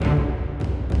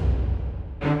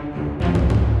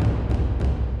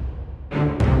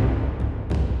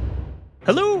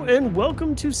Hello and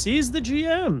welcome to Seize the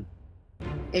GM.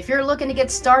 If you're looking to get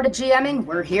started GMing,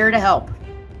 we're here to help.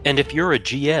 And if you're a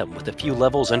GM with a few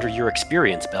levels under your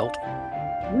experience belt,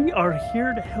 we are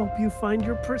here to help you find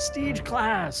your prestige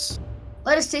class.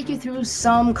 Let us take you through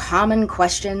some common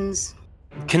questions,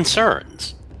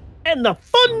 concerns, and the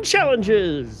fun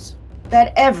challenges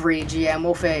that every GM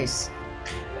will face.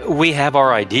 We have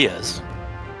our ideas,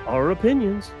 our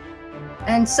opinions,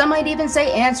 and some might even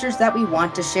say answers that we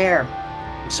want to share.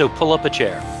 So pull up a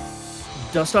chair,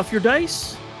 dust off your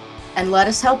dice, and let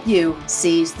us help you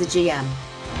seize the GM.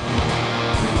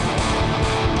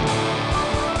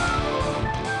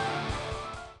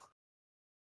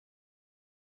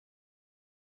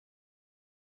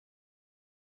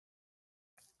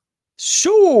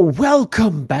 So,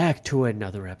 welcome back to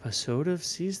another episode of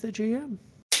Seize the GM.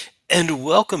 And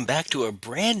welcome back to a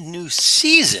brand new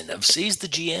season of Seize the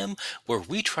GM, where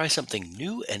we try something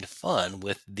new and fun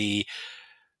with the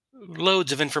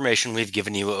loads of information we've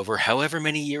given you over however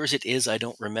many years it is. I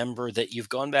don't remember that you've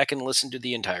gone back and listened to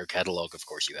the entire catalog. Of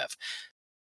course you have.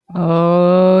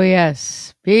 Oh,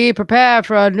 yes. Be prepared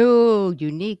for a new,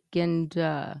 unique, and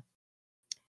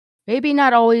maybe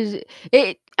not always...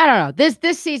 I don't know.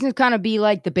 This season's kind of be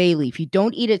like the bay leaf. You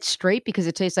don't eat it straight because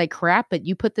it tastes like crap, but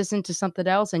you put this into something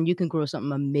else and you can grow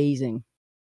something amazing.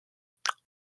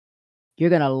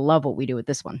 You're going to love what we do with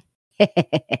this one.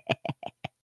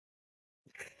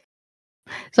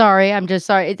 Sorry, I'm just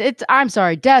sorry. I'm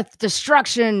sorry. Death,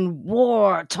 destruction,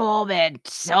 war,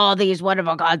 torment, all these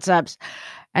wonderful concepts.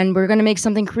 And we're going to make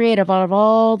something creative out of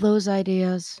all those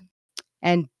ideas.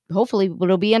 And hopefully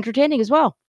it'll be entertaining as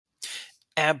well.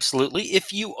 Absolutely.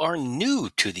 If you are new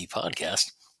to the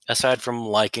podcast, aside from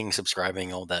liking,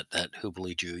 subscribing, all that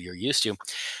hoobly-joo you're used to,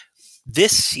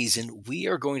 this season we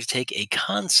are going to take a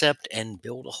concept and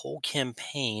build a whole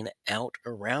campaign out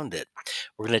around it.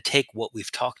 We're going to take what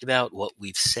we've talked about, what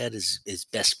we've said is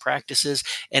best practices,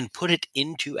 and put it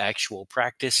into actual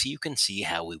practice so you can see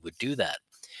how we would do that.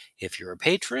 If you're a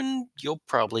patron, you'll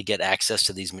probably get access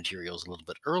to these materials a little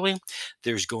bit early.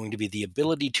 There's going to be the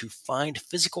ability to find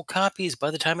physical copies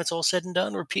by the time it's all said and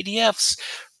done, or PDFs,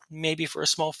 maybe for a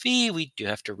small fee. We do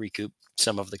have to recoup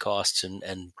some of the costs and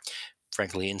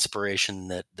frankly, inspiration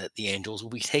that the angels will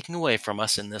be taking away from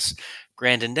us in this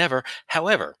grand endeavor.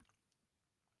 However,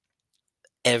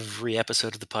 every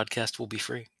episode of the podcast will be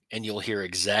free, and you'll hear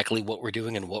exactly what we're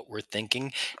doing and what we're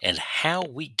thinking and how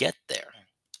we get there.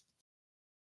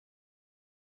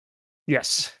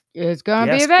 Yes. It's going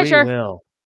to be an adventure. We will.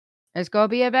 It's going to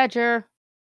be an adventure.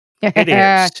 It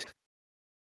is.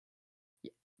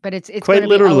 But it's quite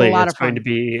literally, be a lot it's of fun. going to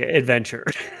be adventure.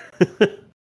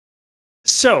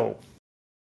 So,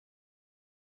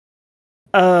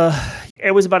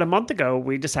 it was about a month ago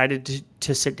we decided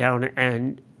to sit down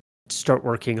and start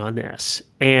working on this.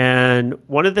 And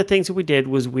one of the things that we did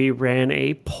was we ran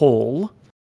a poll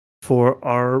for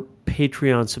our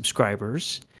Patreon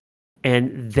subscribers,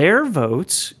 and their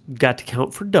votes got to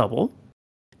count for double.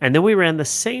 And then we ran the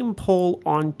same poll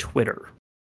on Twitter.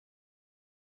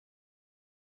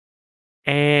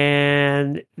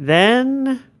 And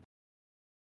then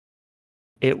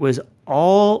when it was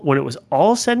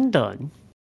all said and done,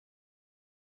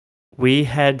 we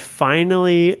had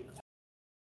finally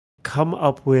come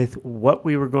up with what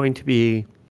we were going to be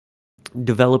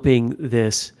developing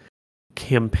this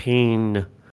campaign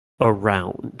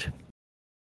around.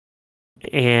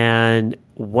 And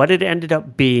what it ended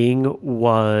up being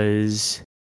was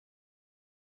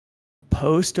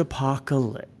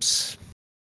post-apocalypse.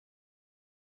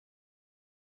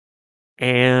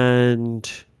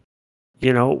 And,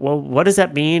 what does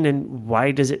that mean and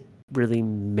why does it really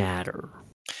matter?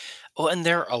 Well, and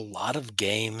there are a lot of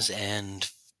games and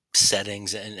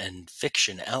settings and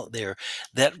fiction out there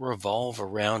that revolve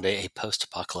around a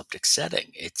post-apocalyptic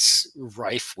setting. It's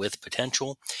rife with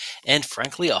potential, and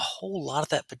frankly, a whole lot of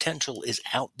that potential is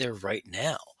out there right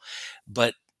now.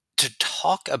 But to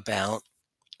talk about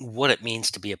what it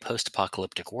means to be a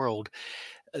post-apocalyptic world,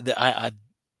 I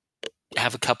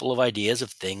have a couple of ideas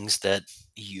of things that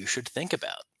you should think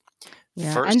about.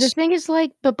 Yeah, First, and the thing is,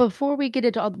 but before we get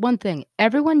into one thing,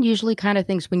 everyone usually kind of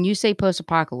thinks when you say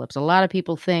post-apocalypse, a lot of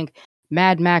people think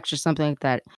Mad Max or something like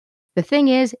that. The thing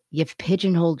is, you've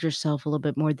pigeonholed yourself a little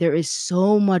bit more. There is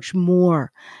so much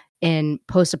more in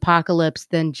post-apocalypse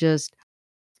than just,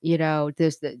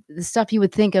 there's the stuff you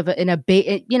would think of in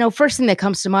a first thing that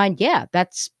comes to mind. Yeah,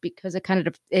 that's because it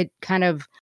kind of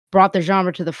brought the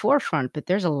genre to the forefront. But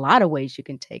there's a lot of ways you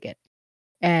can take it,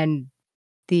 and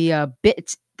the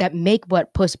bits that make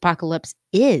what post-apocalypse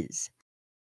is,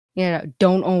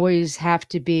 don't always have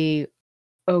to be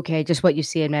Okay, just what you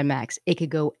see in Mad Max. It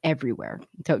could go everywhere.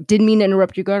 So didn't mean to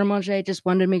interrupt you, Gardner Manger. Just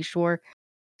wanted to make sure.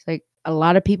 It's like a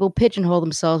lot of people pigeonhole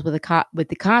themselves with with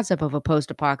the concept of a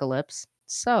post-apocalypse.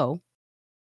 So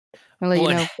I'll let you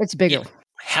Well, and know it's bigger.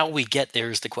 how we get there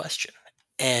is the question.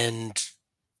 And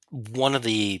one of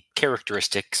the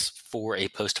characteristics for a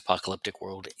post-apocalyptic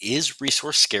world is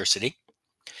resource scarcity.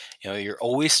 You're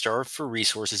always starved for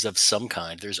resources of some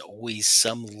kind. There's always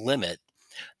some limit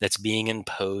that's being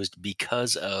imposed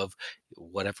because of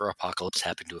whatever apocalypse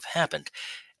happened to have happened.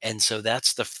 And so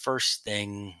that's the first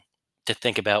thing to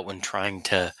think about when trying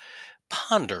to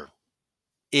ponder,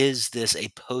 is this a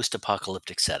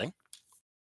post-apocalyptic setting?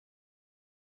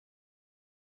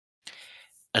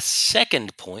 A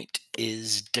second point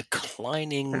is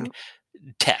declining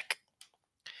tech.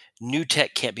 New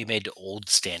tech can't be made to old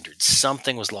standards.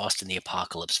 Something was lost in the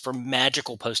apocalypse. For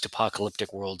magical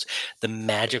post-apocalyptic worlds, the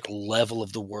magic level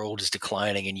of the world is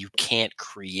declining, and you can't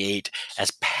create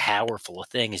as powerful a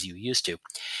thing as you used to.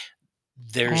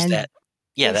 There's And that.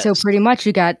 Yeah, so that's pretty much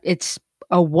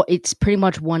it's pretty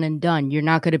much one and done. You're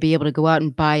not going to be able to go out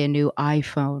and buy a new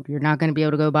iPhone. You're not going to be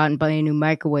able to go out and buy a new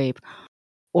microwave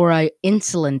or a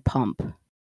insulin pump.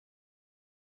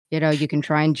 You can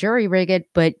try and jury rig it,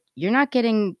 but you're not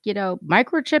getting,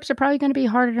 microchips are probably going to be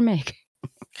harder to make.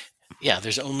 yeah.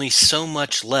 There's only so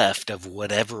much left of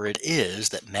whatever it is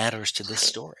that matters to this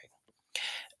story.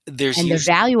 There's And the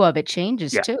usually value of it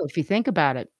changes Yeah. too, if you think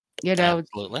about it.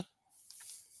 absolutely.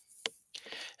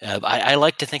 I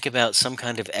like to think about some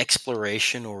kind of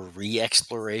exploration or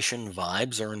re-exploration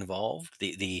vibes are involved.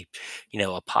 The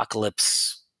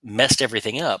apocalypse messed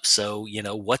everything up, so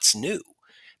what's new?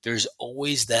 There's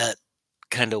always that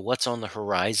kind of what's on the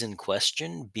horizon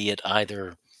question, be it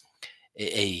either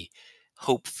a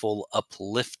hopeful,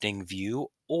 uplifting view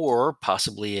or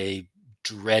possibly a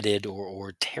dreaded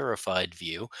or terrified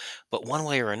view. But one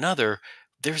way or another,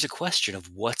 there's a question of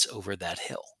what's over that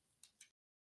hill.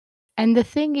 And the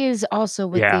thing is also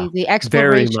with Yeah, the very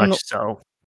exploration, much so.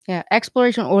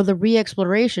 exploration or the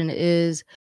re-exploration is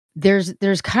there's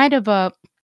kind of a,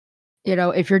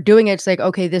 if you're doing it, it's like,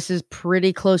 okay, this is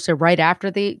pretty close to right after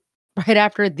the right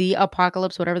after the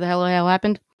apocalypse, whatever the hell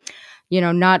happened.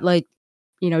 Not like,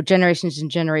 generations and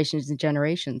generations and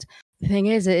generations. The thing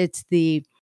is, it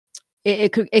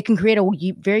can create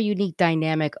a very unique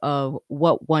dynamic of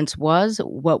what once was,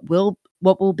 what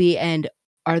will be, and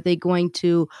are they going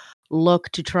to look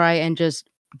to try and just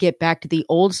get back to the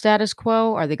old status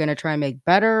quo? Are they going to try and make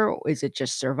better? Or is it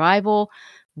just survival?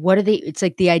 What are they? It's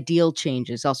like the ideal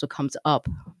changes also comes up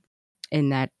in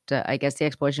that, I guess, the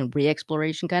exploration,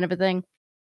 re-exploration kind of a thing.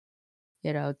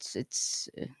 It's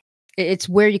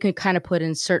where you can kind of put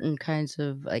in certain kinds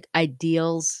of like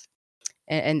ideals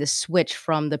and the switch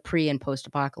from the pre and post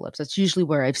apocalypse. That's usually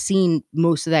where I've seen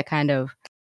most of that kind of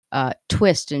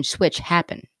twist and switch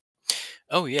happen.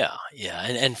 Oh yeah, yeah.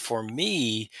 And for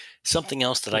me, something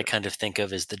else that I kind of think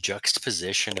of is the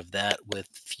juxtaposition of that with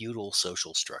feudal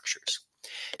social structures.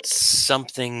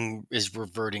 Something is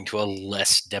reverting to a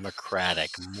less democratic,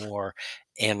 more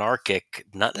anarchic,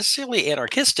 not necessarily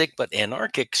anarchistic, but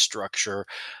anarchic structure,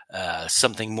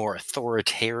 something more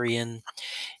authoritarian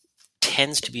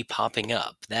tends to be popping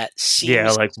up. That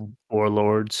Yeah, seems, like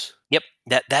warlords. yep,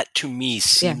 that to me Yeah.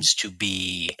 seems to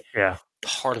be Yeah.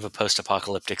 part of a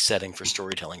post-apocalyptic setting for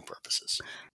storytelling purposes.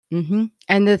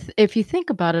 And if you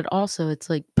think about it, also, it's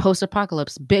like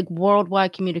post-apocalypse. Big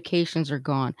worldwide communications are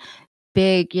gone.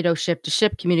 Big,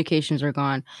 ship-to-ship communications are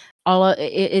gone.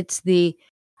 It's the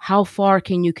how far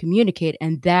can you communicate,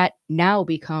 and that now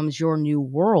becomes your new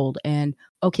world. And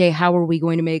okay, how are we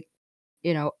going to make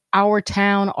our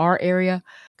town, our area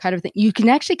kind of thing? You can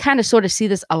actually kind of sort of see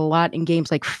this a lot in games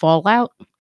like Fallout.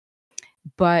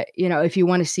 But, if you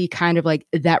want to see kind of like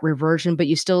that reversion, but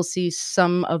you still see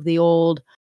some of the old,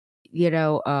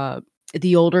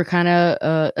 the older kind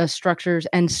of structures,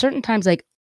 and certain times like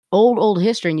old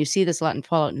history. And you see this a lot in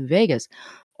Fallout New Vegas,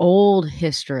 old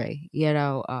history,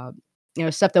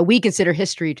 stuff that we consider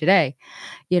history today.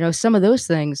 Some of those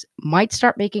things might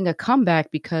start making a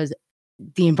comeback because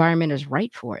the environment is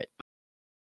right for it,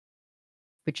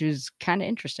 which is kind of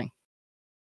interesting.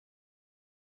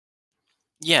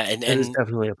 Yeah, That is and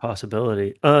definitely a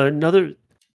possibility. Go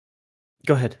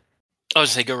ahead. I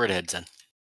was say go right ahead, Zen.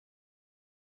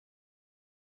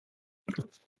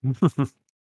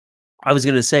 I was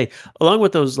going to say, along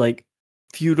with those like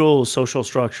feudal social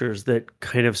structures that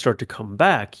kind of start to come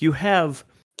back, you have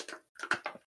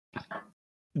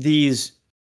these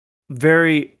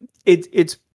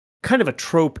it's kind of a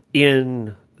trope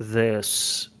in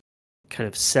this kind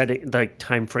of setting, like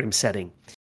time frame setting,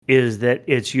 is that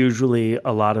it's usually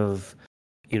a lot of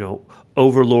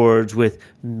overlords with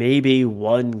maybe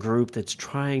one group that's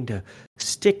trying to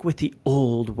stick with the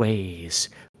old ways.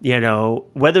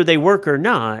 Whether they work or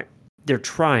not, they're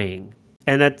trying.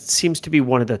 And that seems to be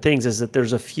one of the things, is that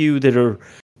there's a few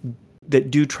that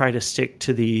do try to stick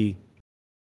to the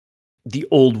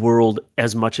old world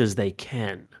as much as they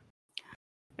can,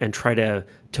 and try to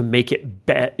make it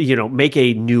make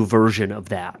a new version of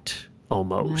that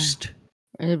almost.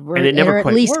 And it never or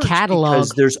quite at least works, catalog. because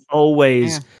there's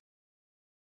always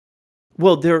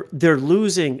well, they're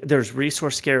losing. There's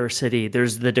resource scarcity.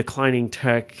 There's the declining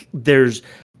tech.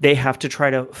 They have to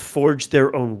try to forge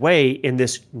their own way in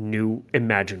this new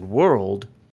imagined world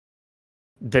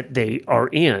that they are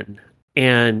in,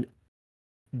 and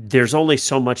there's only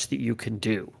so much that you can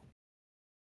do.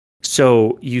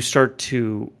 So you start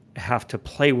to have to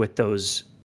play with those,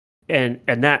 and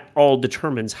that all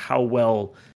determines how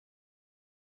well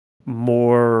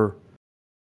more,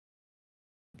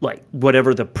 like,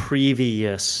 whatever the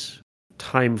previous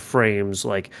time frames,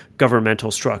 like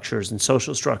governmental structures and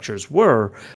social structures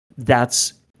were,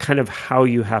 that's kind of how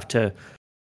you have to.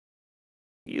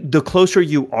 The closer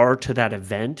you are to that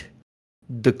event,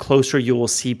 the closer you will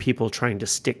see people trying to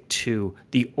stick to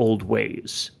the old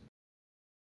ways.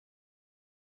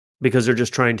 Because they're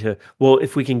just trying to, well,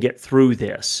 if we can get through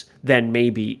this, then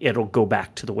maybe it'll go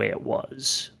back to the way it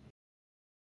was.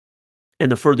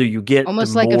 And the further you get,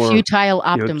 almost the like more, a futile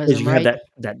optimism, you right? have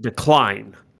that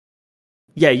decline.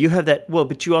 Yeah, you have that. Well,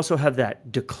 but you also have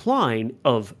that decline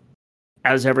of,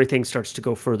 as everything starts to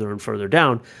go further and further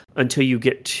down, until you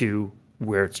get to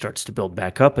where it starts to build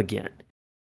back up again.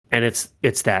 And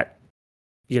it's that,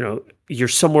 you're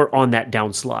somewhere on that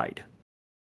downslide.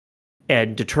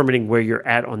 And determining where you're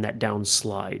at on that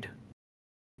downslide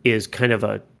is kind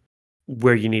of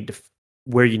where you need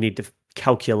to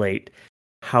calculate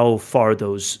how far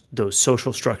those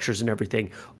social structures and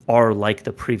everything are like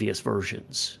the previous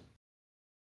versions.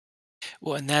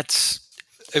 Well, and that's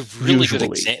a really good Usually.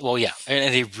 example. Well, yeah,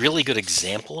 and a really good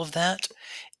example of that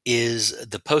is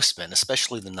The Postman,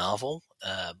 especially the novel,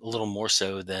 a little more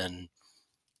so than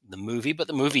the movie, but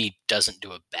the movie doesn't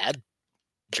do a bad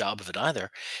job of it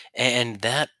either. And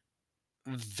that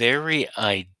very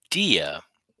idea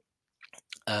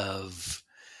of,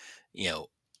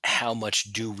 how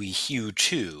much do we hew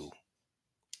to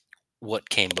what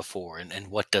came before, and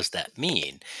what does that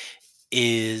mean,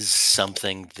 is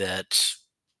something that,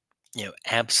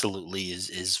 absolutely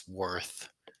is worth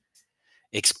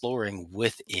exploring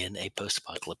within a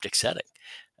post-apocalyptic setting.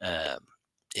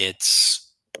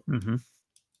 It's Mm-hmm.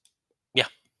 yeah.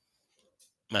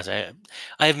 As I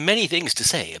have many things to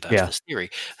say about Yeah. this theory.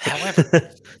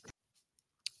 However,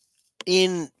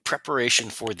 in preparation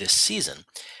for this season,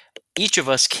 each of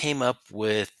us came up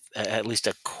with at least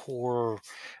a core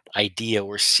idea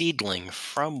or seedling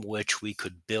from which we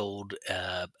could build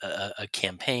a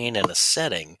campaign and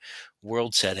a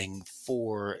world setting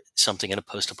for something in a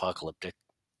post-apocalyptic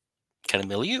kind of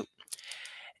milieu.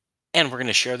 And we're going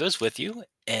to share those with you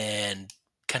and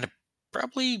kind of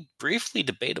probably briefly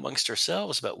debate amongst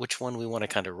ourselves about which one we want to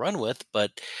kind of run with,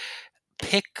 but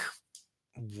pick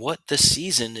what the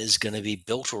season is going to be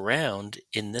built around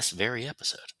in this very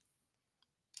episode.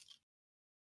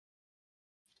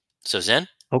 So, Zen,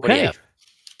 what do you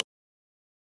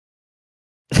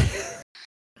Okay.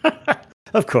 have?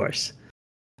 Of course.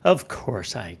 Of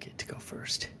course I get to go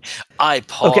first. I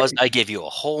paused. Okay. I gave you a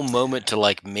whole moment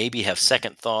to maybe have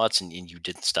second thoughts, and you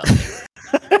didn't stop me.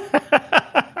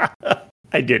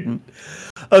 I didn't.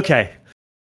 Okay.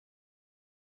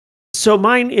 So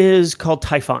mine is called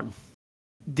Typhon.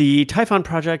 The Typhon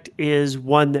project is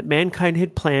one that mankind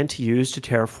had planned to use to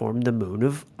terraform the moon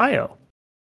of Io.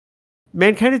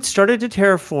 Mankind had started to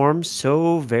terraform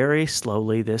so very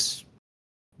slowly this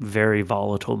very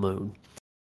volatile moon.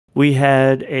 We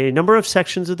had a number of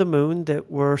sections of the moon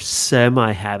that were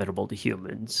semi-habitable to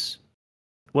humans.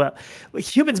 Well,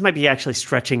 humans might be actually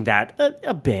stretching that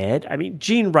a bit. I mean,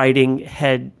 gene writing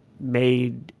had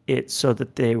made it so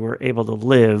that they were able to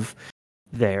live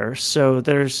there. So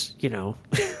there's,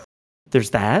 there's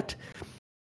that.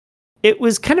 It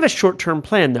was kind of a short-term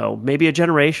plan, though, maybe a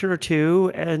generation or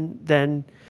two, and then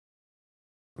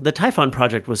the Typhon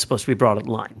project was supposed to be brought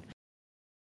online.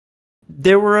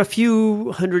 There were a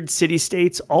few hundred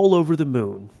city-states all over the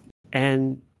moon,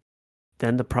 and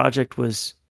then the project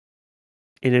was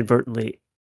inadvertently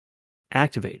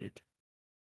activated.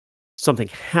 Something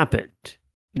happened.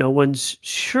 No one's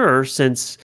sure,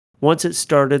 since once it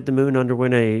started, the moon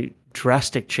underwent a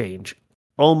drastic change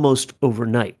almost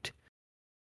overnight.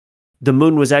 The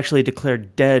moon was actually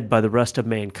declared dead by the rest of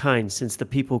mankind, since the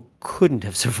people couldn't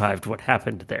have survived what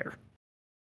happened there.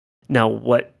 Now,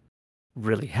 what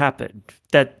really happened?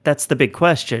 That's the big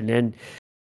question. And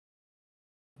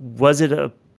was it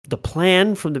the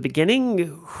plan from the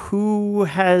beginning? Who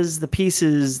has the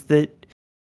pieces that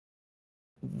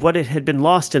what it had been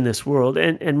lost in this world,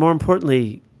 and more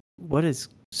importantly, what has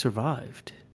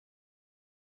survived?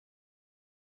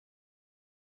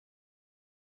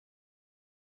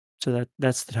 So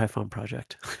that's the Typhon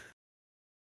project.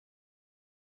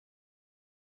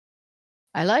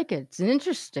 I like it. It's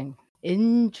interesting.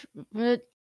 But,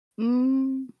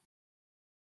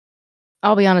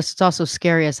 I'll be honest, it's also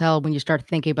scary as hell when you start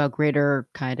thinking about greater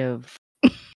kind of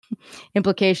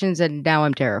implications, and now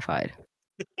I'm terrified.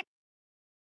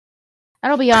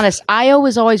 And I'll be honest, Io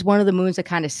was always one of the moons that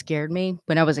kind of scared me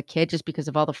when I was a kid, just because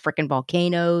of all the freaking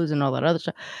volcanoes and all that other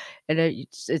stuff. And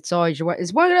it's always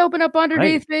is one going to open up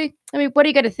underneath me? I mean, what do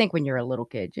you got to think when you're a little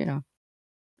kid?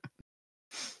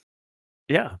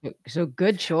 Yeah. So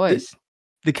good choice.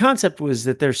 The concept was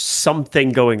that there's something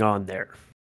going on there,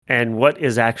 and what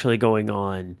is actually going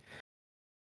on?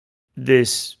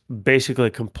 This basically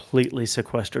completely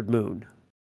sequestered moon.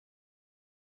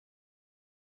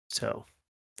 So,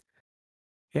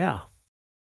 yeah.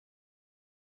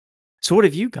 So, what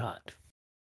have you got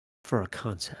for a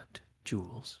concept,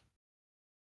 Jules?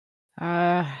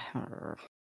 All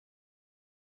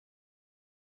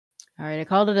right, I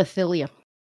called it Athilia,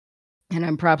 and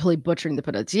I'm probably butchering the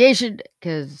pronunciation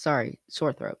because, sorry,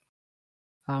 sore throat.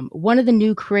 One of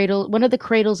the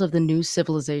cradles of the new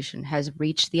civilization has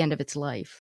reached the end of its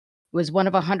life. It was one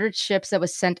of 100 ships that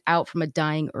was sent out from a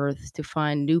dying Earth to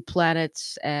find new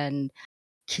planets and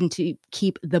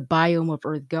keep the biome of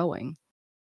Earth going.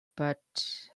 But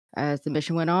as the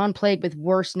mission went on, plagued with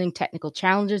worsening technical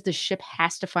challenges, the ship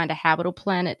has to find a habitable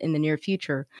planet in the near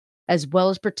future, as well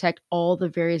as protect all the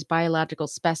various biological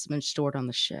specimens stored on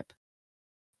the ship.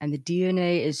 And the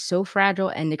DNA is so fragile,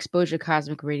 and exposure to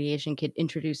cosmic radiation can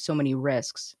introduce so many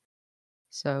risks.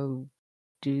 So,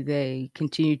 do they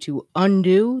continue to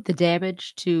undo the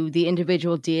damage to the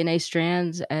individual DNA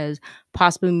strands as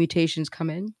possible mutations come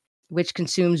in, which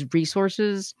consumes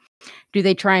resources? Do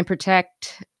they try and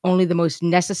protect only the most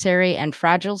necessary and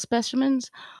fragile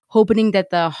specimens, hoping that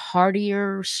the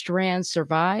hardier strands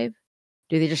survive?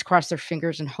 Do they just cross their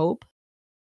fingers and hope?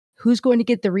 Who's going to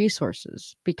get the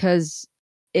resources? Because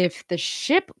if the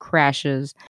ship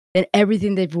crashes, then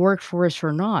everything they've worked for is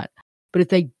for naught. But if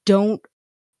they don't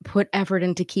put effort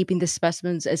into keeping the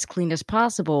specimens as clean as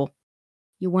possible,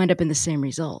 you wind up in the same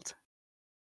result.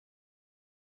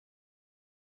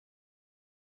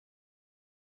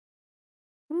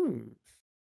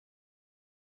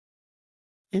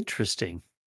 Interesting.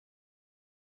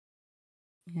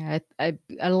 Yeah,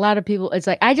 a lot of people. It's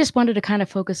like I just wanted to kind of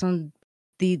focus on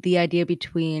the idea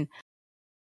between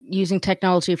using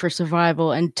technology for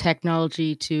survival and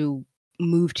technology to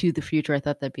move to the future. I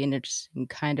thought that'd be an interesting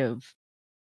kind of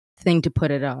thing to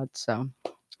put it on. So,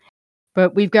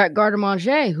 but we've got Garde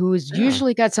Manger, who's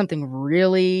usually got something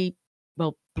really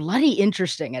bloody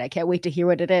interesting, and I can't wait to hear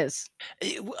what it is.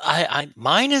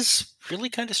 Mine is really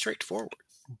kind of straightforward.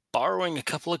 Borrowing a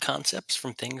couple of concepts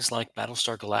from things like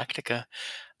Battlestar Galactica,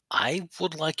 I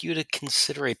would like you to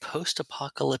consider a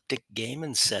post-apocalyptic game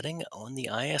and setting on the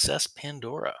ISS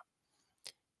Pandora.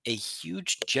 A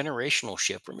huge generational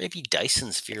ship, or maybe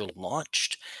Dyson Sphere,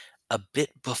 launched a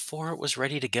bit before it was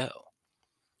ready to go.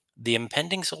 The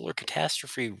impending solar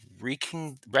catastrophe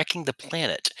wrecking the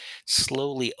planet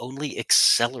slowly only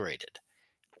accelerated.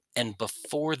 And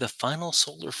before the final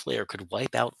solar flare could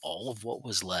wipe out all of what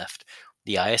was left,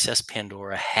 the ISS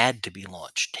Pandora had to be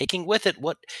launched, taking with it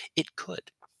what it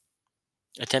could.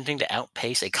 Attempting to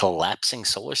outpace a collapsing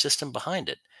solar system behind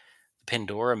it, the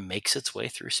Pandora makes its way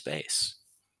through space.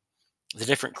 The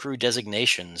different crew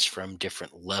designations from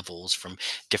different levels, from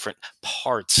different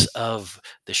parts of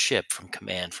the ship, from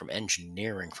command, from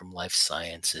engineering, from life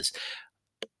sciences,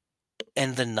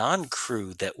 and the non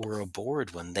crew that were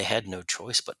aboard when they had no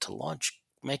choice but to launch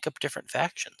make up different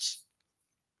factions.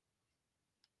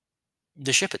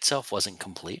 The ship itself wasn't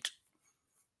complete.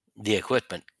 The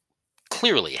equipment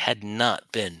clearly had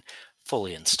not been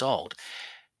fully installed.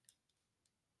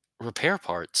 Repair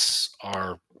parts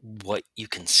are what you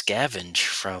can scavenge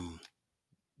from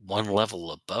one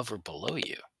level above or below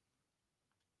you.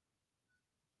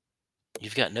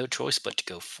 You've got no choice but to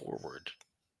go forward.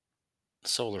 The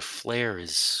solar flare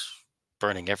is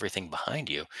burning everything behind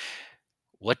you.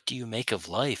 What do you make of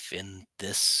life in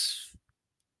this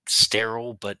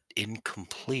sterile but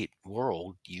incomplete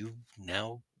world you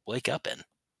now wake up in?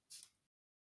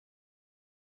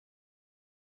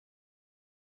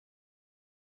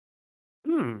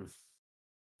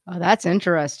 Oh, that's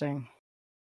interesting.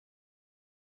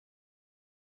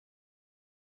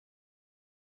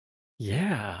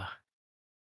 Yeah.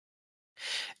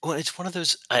 Well, it's one of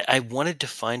those. I wanted to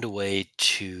find a way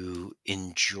to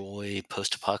enjoy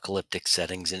post-apocalyptic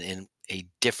settings in a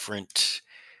different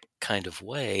kind of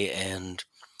way, and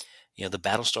the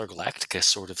Battlestar Galactica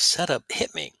sort of setup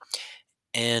hit me.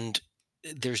 And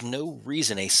there's no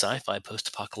reason a sci-fi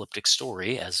post-apocalyptic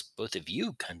story, as both of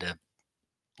you kind of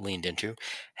leaned into,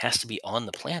 has to be on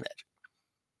the planet.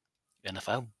 And if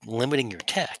I'm limiting your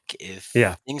tech, if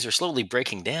Yeah. things are slowly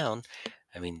breaking down,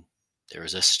 I mean, there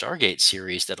was a Stargate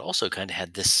series that also kind of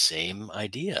had this same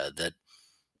idea that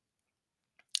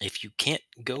if you can't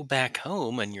go back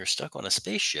home and you're stuck on a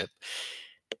spaceship,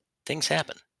 things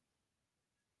happen.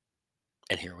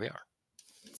 And here we are.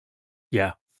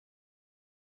 Yeah.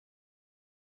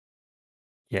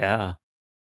 Yeah.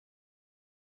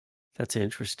 That's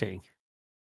interesting.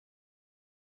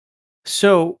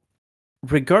 So,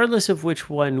 regardless of which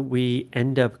one we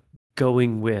end up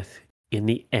going with in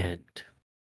the end,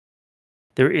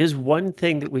 there is one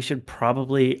thing that we should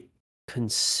probably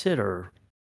consider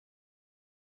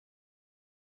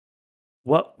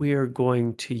what we are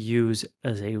going to use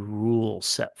as a rule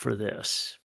set for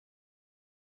this.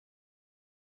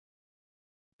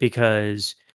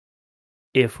 Because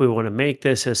if we want to make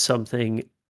this as something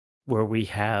where we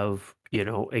have,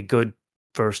 a good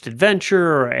first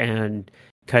adventure and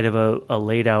kind of a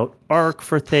laid out arc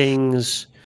for things,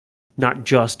 not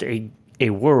just a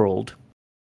world,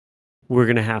 we're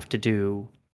going to have to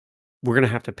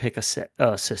pick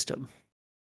a system.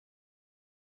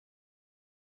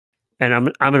 And I'm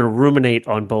going to ruminate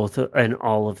on both and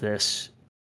all of this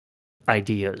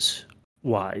ideas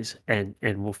wise, and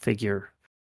we'll figure.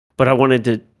 But I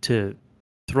wanted to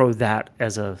throw that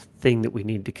as a thing that we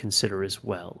need to consider as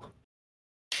well.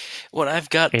 Well, I've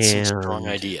got some strong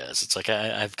And ideas. It's like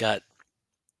I've got,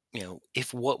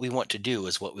 if what we want to do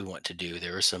is what we want to do,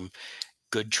 there are some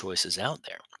good choices out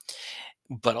there.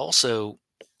 But also,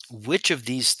 which of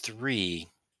these three,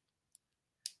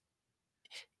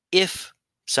 if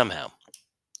somehow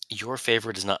your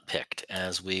favorite is not picked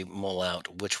as we mull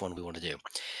out which one we want to do,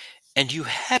 and you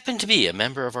happen to be a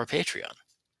member of our Patreon,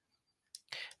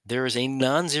 there is a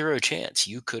non zero chance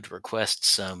you could request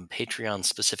some Patreon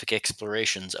specific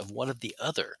explorations of one of the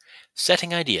other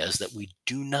setting ideas that we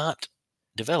do not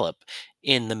develop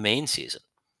in the main season.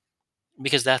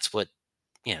 Because that's what,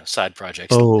 side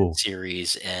projects, limited oh,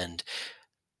 series, and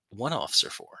one offs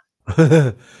are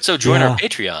for. So join our yeah,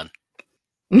 Patreon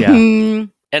yeah,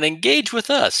 Mhm. and engage with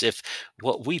us if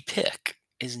what we pick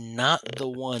is not the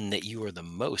one that you are the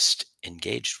most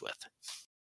engaged with.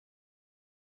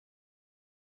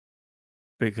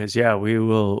 because yeah, we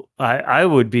will. I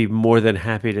would be more than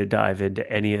happy to dive into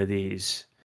any of these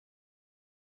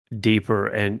deeper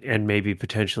and maybe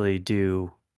potentially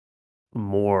do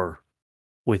more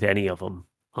with any of them,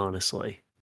 honestly.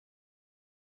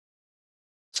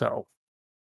 So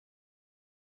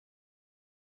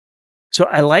so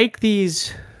I like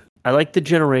the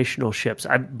generational ships.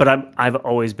 I've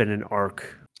always been an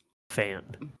arc fan.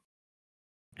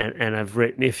 And I've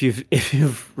written, if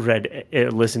you've read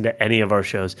listened to any of our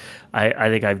shows, I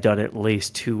think I've done at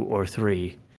least 2 or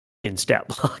 3 in stat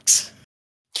blocks.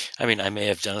 I mean, I may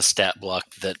have done a stat block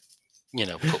that,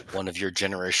 put one of your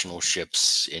generational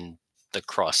ships in the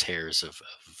crosshairs of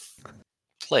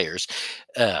players.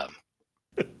 Um,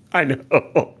 I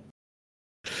know.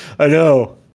 I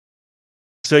know.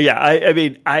 So yeah, I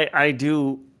mean I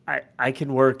do I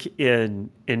can work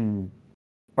in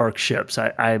arc ships.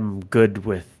 I'm good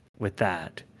with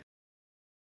that.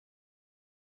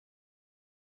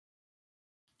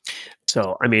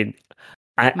 So I mean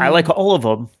I like Mm, all of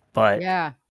them, but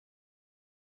yeah.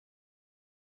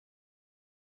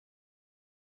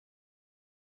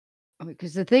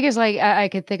 Because the thing is, like, I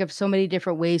could think of so many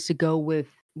different ways to go with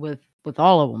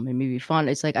all of them. It may be fun.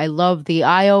 It's like I love the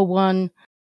IO one.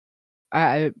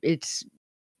 It's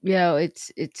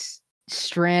it's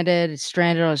stranded. It's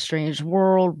stranded on a strange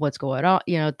world. What's going on?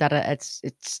 That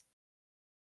it's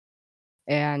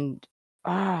and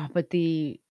but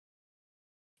the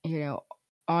you know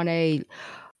on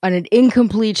an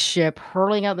incomplete ship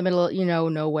hurling out in the middle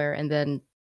of nowhere, and then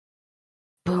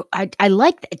I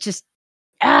like that. Just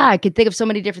I could think of so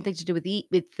many different things to do with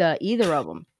either of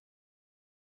them.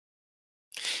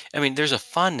 I mean, there's a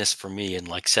fondness for me in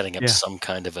like setting up yeah. some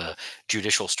kind of a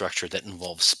judicial structure that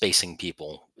involves spacing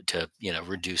people to,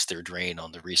 reduce their drain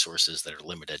on the resources that are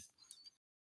limited.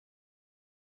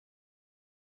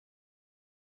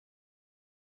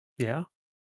 Yeah.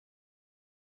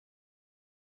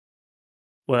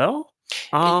 Well,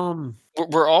 And um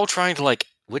we're all trying to like,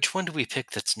 which one do we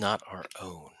pick that's not our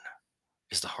own?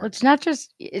 is the Well, hard. it's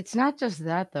not just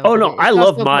that though. Oh But no, I it's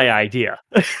love also my idea.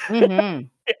 Mhm.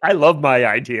 I love my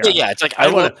idea. Yeah, it's like I I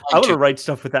love want mine to too. write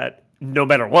stuff with that no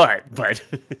matter what. But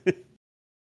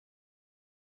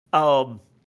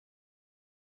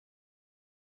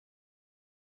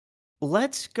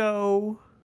let's go.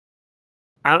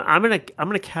 I'm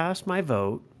gonna cast my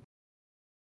vote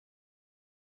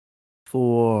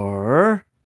for.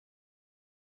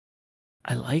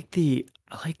 I like the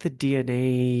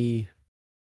DNA.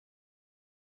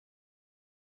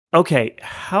 Okay,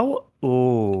 how?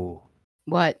 Oh,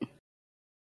 What?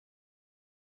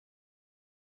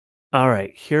 all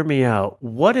right. Hear me out.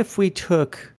 What if we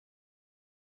took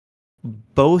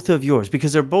both of yours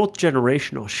because they're both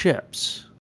generational ships,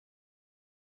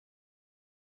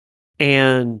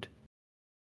 and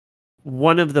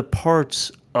one of the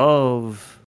parts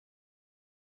of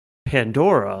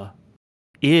Pandora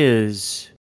is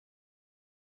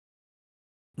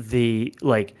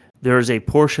there's a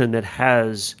portion that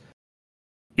has,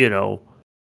 you know,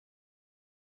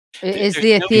 Is There's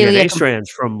the no Athelia DNA strands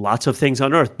from lots of things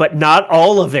on Earth, but not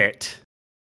all of it.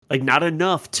 Like not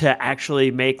enough to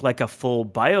actually make like a full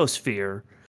biosphere,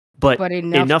 but but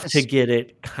enough to get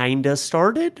it kind of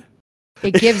started.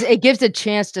 it gives a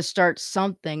chance to start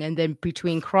something, and then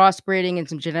between crossbreeding and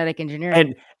some genetic engineering,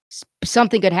 And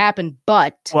something could happen.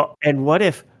 But well, and what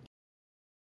if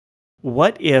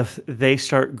they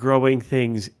start growing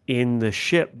things in the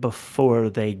ship before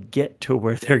they get to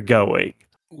where they're going?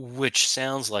 Which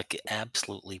sounds like an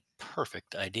absolutely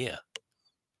perfect idea.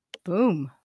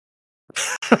 boom.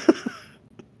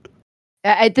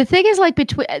 The thing is, like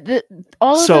between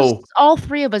all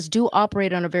three of us do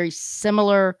operate on a very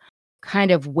similar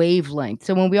kind of wavelength.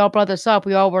 So when we all brought this up,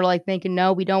 we all were like thinking,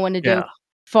 no, we don't want to do Yeah.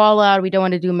 Fallout, we don't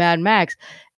want to do Mad Max,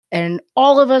 and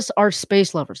all of us are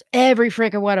space lovers, every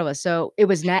freaking one of us. So it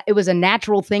was a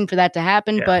natural thing for that to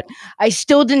happen, Yeah. but I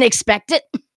still didn't expect it.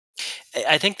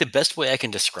 I think the best way I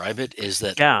can describe it is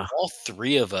that Yeah. all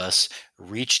three of us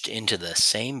reached into the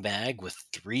same bag with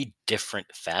three different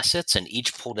facets and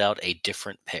each pulled out a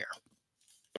different pair.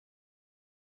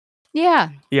 Yeah,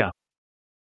 Yeah.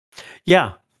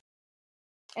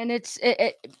 and it's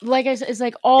like I said, it's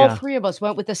like all Yeah. three of us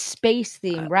went with a space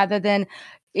theme rather than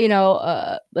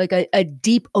like a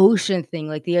deep ocean thing.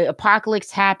 Like the apocalypse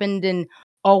happened and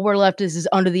all we're left is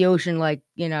under the ocean, like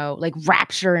like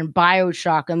Rapture and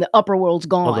Bioshock, and the upper world's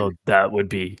gone. Although that would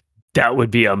be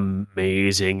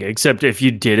amazing. Except if you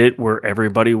did it where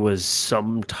everybody was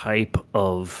some type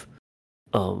of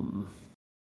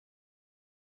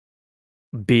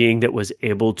being that was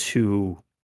able to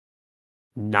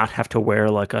not have to wear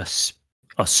like a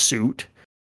suit,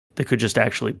 that could just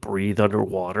actually breathe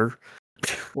underwater.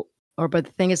 But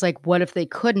the thing is, like, what if they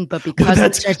couldn't? But because of the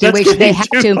That's situation, they had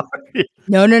getting too to.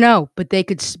 far. No. But they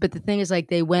could. But the thing is, like,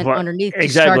 they went Well, underneath to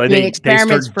exactly. start doing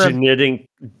experiments they start genetic.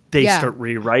 They Yeah. start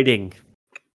rewriting.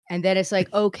 and then it's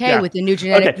like okay Yeah. with the new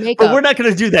genetic Okay, makeup, but we're not going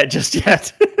to do that just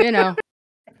yet.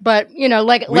 But like We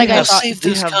I We'll have- thought, save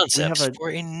we those have- we concepts have a- for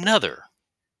another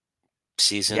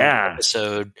season, Yeah.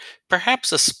 episode,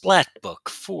 perhaps a splat book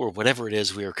for whatever it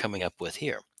is we are coming up with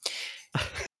here.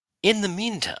 In the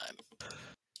meantime,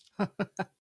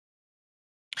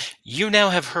 you now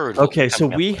have heard. What Okay, we're so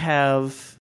coming up we with.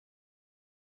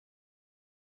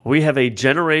 have a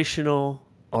generational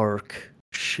arc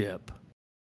ship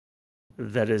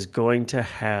that is going to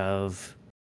have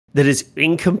that is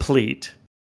incomplete,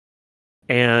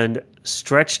 and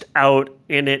stretched out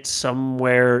in it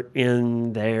somewhere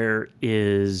in there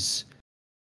is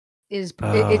is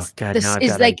Oh, it's God, this now I've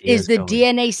is got like is ideas the going.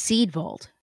 DNA seed vault.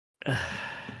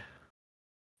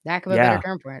 Lack of a better Yeah.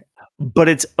 term for it. But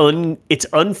it's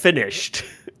unfinished.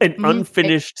 An Mhm.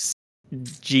 unfinished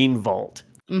gene vault.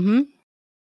 Mm-hmm.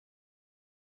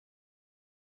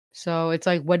 So it's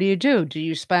like, what do you do? Do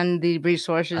you spend the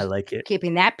resources I like it.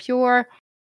 keeping that pure?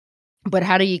 But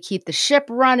how do you keep the ship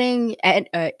running? And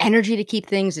energy to keep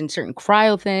things in certain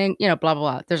cryo thing, blah blah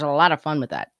blah. There's a lot of fun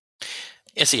with that.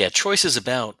 Yeah, choices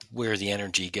about where the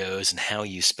energy goes and how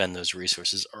you spend those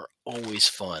resources are always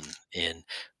fun in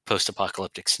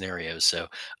post-apocalyptic scenarios. So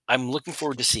I'm looking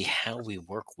forward to see how we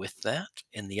work with that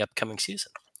in the upcoming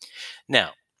season.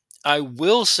 Now, I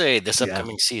will say this Yeah.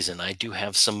 upcoming season, I do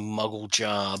have some muggle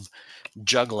job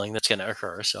juggling that's going to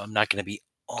occur. So I'm not going to be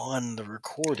on the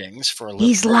recordings for a little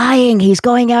He's bit. lying. He's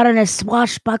going out on a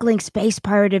swashbuckling space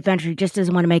pirate adventure. He just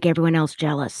doesn't want to make everyone else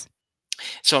jealous.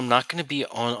 So I'm not going to be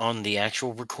on the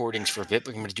actual recordings for a bit,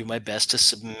 but I'm going to do my best to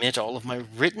submit all of my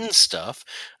written stuff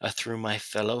through my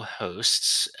fellow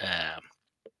hosts and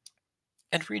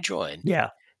rejoin. Yeah.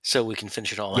 So we can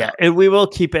finish it all Yeah. out. And we will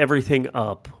keep everything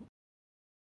up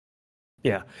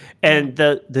Yeah. And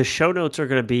the show notes are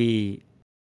going to be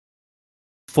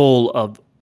full of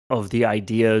the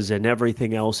ideas and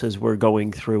everything else as we're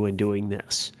going through and doing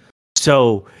this.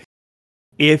 So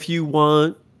if you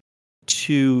want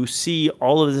to see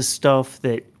all of this stuff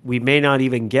that we may not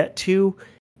even get to,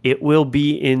 it will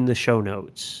be in the show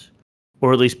notes,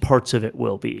 or at least parts of it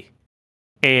will be.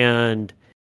 And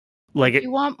like if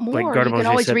you want more, like you can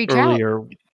always reach earlier.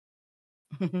 Out.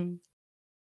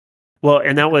 Well,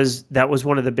 and that was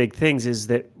one of the big things, is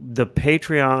that the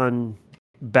Patreon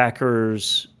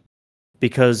backers,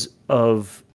 because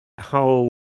of how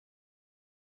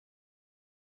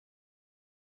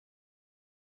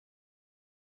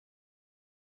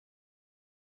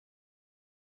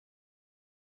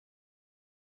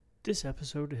this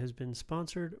episode has been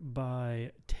sponsored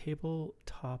by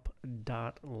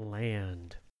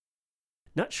Tabletop.land.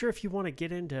 Not sure if you want to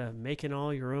get into making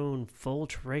all your own full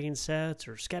terrain sets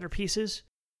or scatter pieces?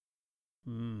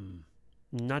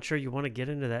 Not sure you want to get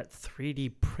into that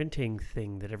 3D printing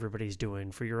thing that everybody's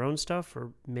doing for your own stuff,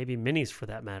 or maybe minis for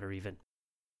that matter even.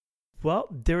 Well,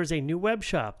 there is a new web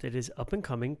shop that is up and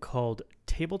coming called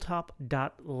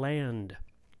Tabletop.land.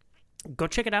 Go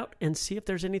check it out and see if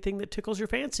there's anything that tickles your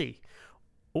fancy.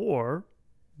 Or,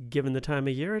 given the time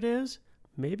of year it is,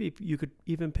 maybe you could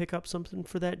even pick up something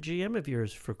for that GM of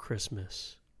yours for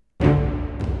Christmas.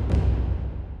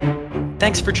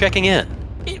 Thanks for checking in.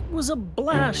 It was a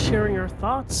blast sharing our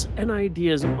thoughts and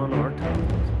ideas on our topic.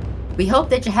 We hope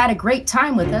that you had a great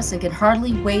time with us and can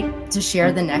hardly wait to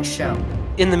share the next show.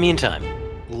 In the meantime,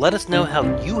 let us know how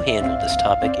you handle this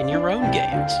topic in your own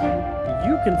games.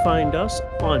 You can find us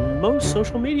on most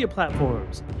social media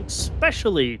platforms,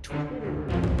 especially Twitter,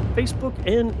 Facebook,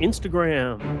 and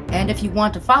Instagram. And if you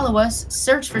want to follow us,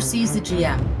 search for Seize the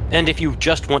GM. And if you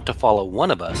just want to follow one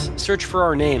of us, search for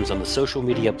our names on the social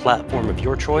media platform of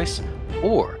your choice,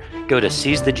 or go to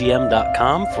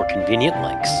seizethegm.com for convenient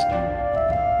links.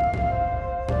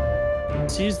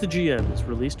 Seize the GM is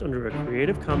released under a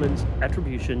Creative Commons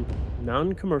Attribution,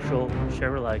 Non-Commercial,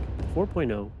 Share-alike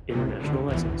 4.0 International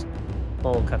License.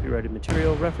 All copyrighted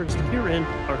material referenced herein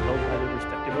are held by their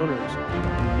respective owners.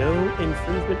 No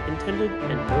infringement intended,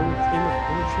 and no claim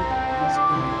of ownership is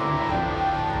implied.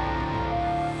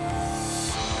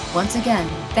 Once again,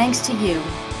 thanks to you,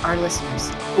 our listeners.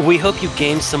 We hope you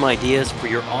gained some ideas for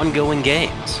your ongoing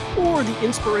games. Or the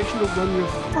inspiration to run your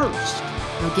first.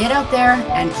 Now get out there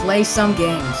and play some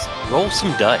games. Roll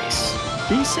some dice.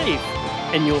 Be safe,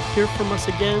 and you'll hear from us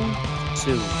again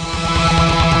soon.